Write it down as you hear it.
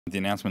The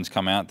announcement's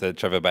come out that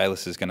Trevor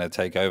Bayliss is going to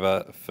take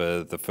over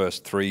for the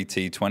first 3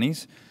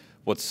 T20s.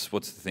 What's the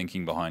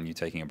thinking behind you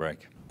taking a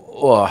break?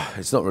 Well,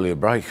 it's not really a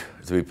break,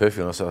 to be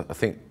perfectly honest. I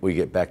think we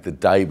get back the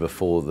day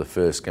before the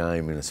first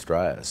game in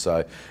Australia.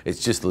 So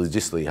it's just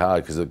logistically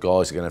hard because the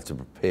guys are going to have to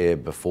prepare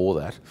before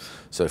that.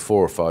 So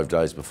 4 or 5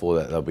 days before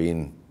that, they'll be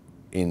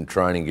in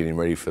training, getting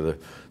ready for the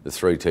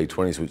 3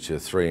 T20s, which are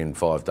 3 and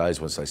 5 days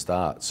once they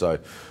start. So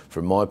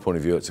from my point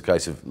of view, it's a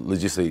case of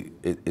logistically,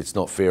 it's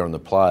not fair on the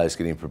players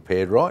getting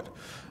prepared right,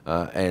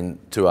 and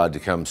too hard to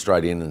come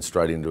straight in and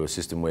straight into a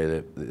system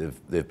where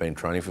they've been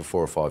training for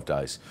 4 or 5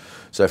 days.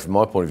 So from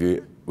my point of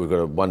view, we've got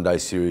a 1-day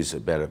series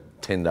about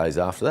 10 days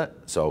after that.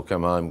 So I'll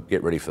come home,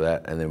 get ready for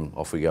that, and then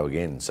off we go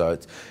again. So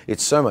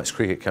it's so much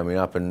cricket coming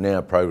up, and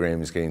now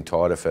program is getting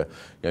tighter for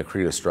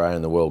Cricket Australia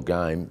and the World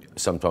Game.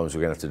 Sometimes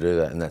we're going to have to do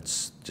that, and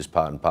that's just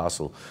part and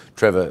parcel.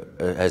 Trevor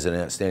has an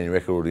outstanding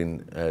record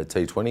in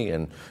T20,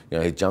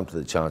 and he jumped at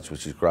the chance,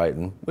 which is great.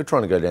 And we're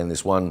trying to go down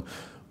this one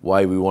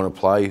way we want to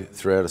play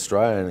throughout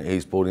Australia, and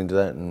he's bought into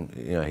that, and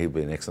he'll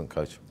be an excellent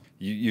coach.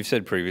 You've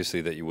said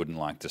previously that you wouldn't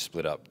like to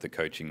split up the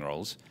coaching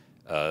roles.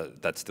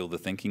 That's still the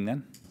thinking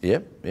then? Yeah.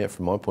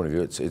 From my point of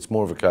view, it's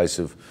more of a case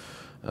of,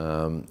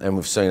 and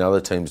we've seen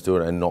other teams do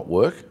it and not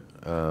work.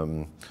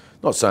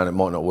 Not saying it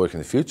might not work in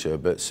the future,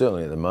 but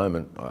certainly at the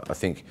moment, I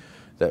think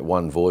that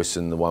one voice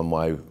and the one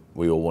way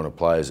we all want to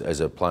play as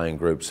a playing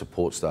group,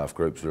 support staff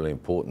group is really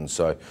important.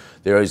 So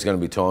there is going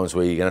to be times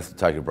where you're going to have to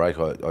take a break.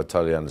 I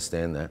totally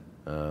understand that,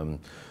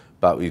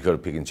 but you've got to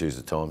pick and choose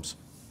the times.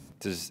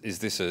 Is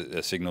this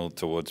a signal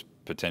towards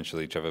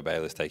potentially Trevor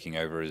Bayliss taking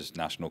over as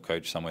national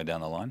coach somewhere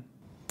down the line?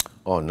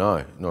 Oh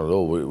no, not at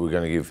all. We're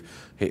going to give,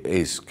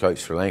 he's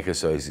coached Sri Lanka,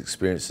 so his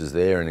experience is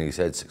there, and he's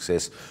had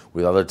success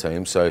with other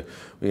teams. So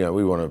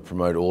we want to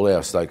promote all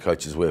our state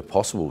coaches where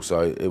possible.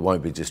 So it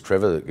won't be just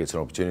Trevor that gets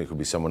an opportunity. It could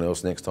be someone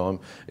else next time.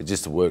 It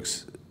just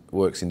works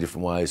in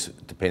different ways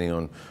depending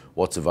on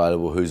what's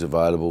available, who's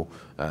available,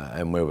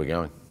 and where we're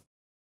going.